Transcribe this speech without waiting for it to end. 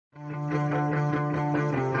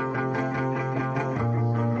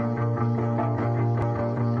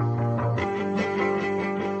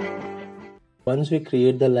once we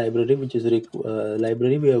create the library, which is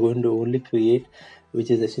library, we are going to only create which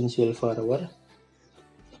is essential for our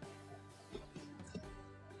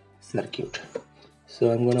circuit. So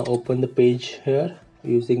I'm going to open the page here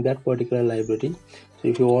using that particular library. So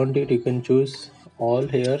if you want it, you can choose all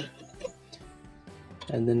here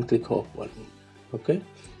and then click open. Okay,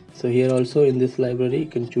 so here also in this library you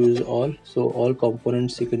can choose all, so all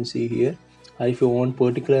components you can see here. If you want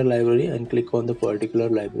particular library and click on the particular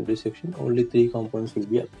library section, only 3 components will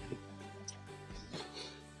be appearing.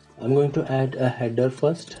 I'm going to add a header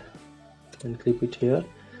first and click it here.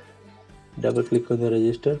 Double click on the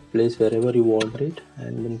register, place wherever you want it,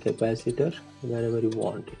 and then capacitor wherever you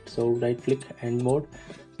want it. So right click end mode.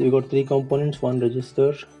 So we got 3 components, one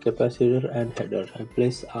register, capacitor and header. I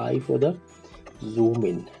place I for the zoom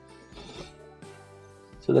in.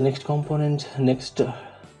 So the next component,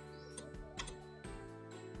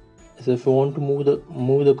 so if you want to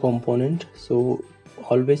move the component, so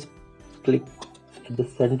always click at the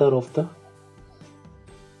center of the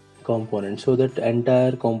component so that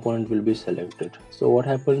entire component will be selected. So what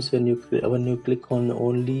happens when you click on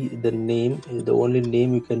only the name, the only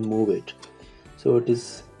name you can move it, so it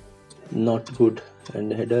is not good.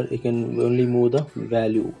 And header you can only move the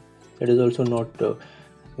value, that is also not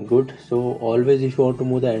good. So always if you want to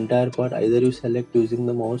move the entire part, either you select using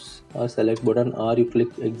the mouse or select button, or you click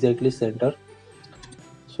exactly center,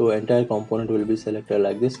 so entire component will be selected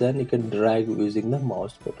like this. Then you can drag using the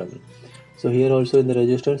mouse button. So here also in the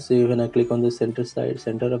register, say when I click on the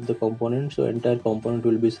center of the component, so entire component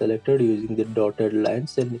will be selected using the dotted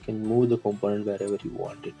lines, and you can move the component wherever you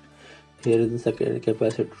want it. Here is the second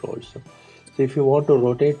capacitor also. So if you want to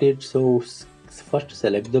rotate it, so first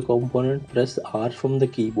select the component, press R from the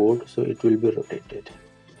keyboard, so it will be rotated.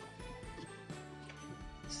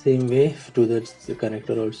 Same way to the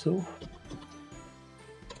connector also.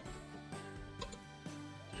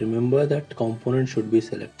 Remember that component should be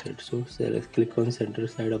selected, so click on center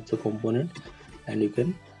side of the component and you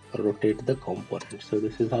can rotate the component. So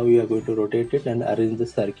this is how you are going to rotate it and arrange the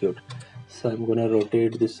circuit. So I'm going to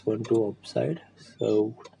rotate this one to upside.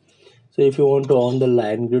 So if you want to on the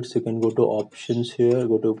line grids, you can go to options here,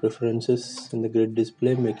 go to preferences in the grid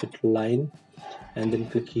display, make it line, and then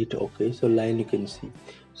click it OK. So line you can see.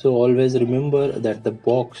 So always remember that the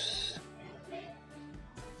box,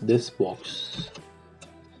 this box,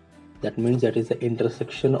 that means that is the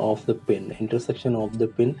intersection of the pin. Intersection of the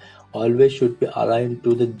pin always should be aligned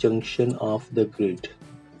to the junction of the grid.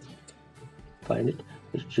 Find it.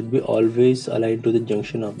 It should be always aligned to the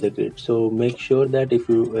junction of the grid. So make sure that if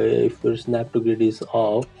your snap to grid is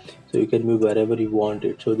off, so you can move wherever you want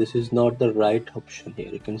it. So this is not the right option here.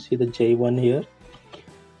 You can see the J1 here.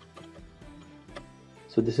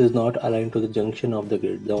 So this is not aligned to the junction of the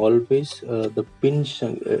grid. Always the pin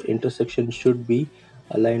intersection should be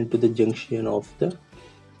aligned to the junction of the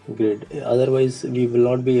grid, otherwise we will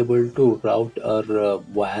not be able to route or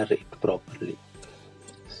wire it properly.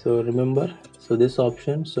 So remember, so this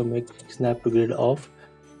option, so make snap to grid off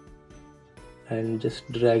and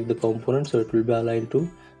just drag the component so it will be aligned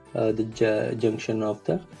to the junction of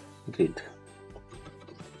the grid.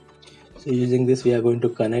 So using this we are going to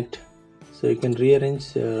connect, so you can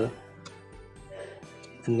rearrange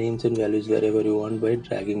names and values wherever you want by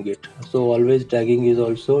dragging it. So always dragging is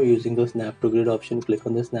also using the snap to grid option. Click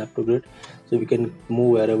on the snap to grid so we can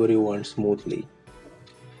move wherever you want smoothly.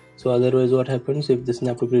 So otherwise what happens if the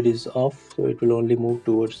snap to grid is off, so it will only move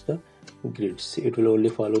towards the grids, it will only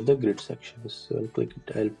follow the grid sections. So I'll click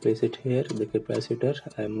it, I'll place it here, the capacitor.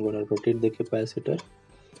 I'm going to rotate the capacitor,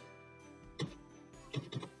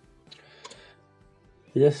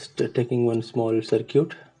 just taking one small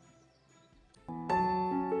circuit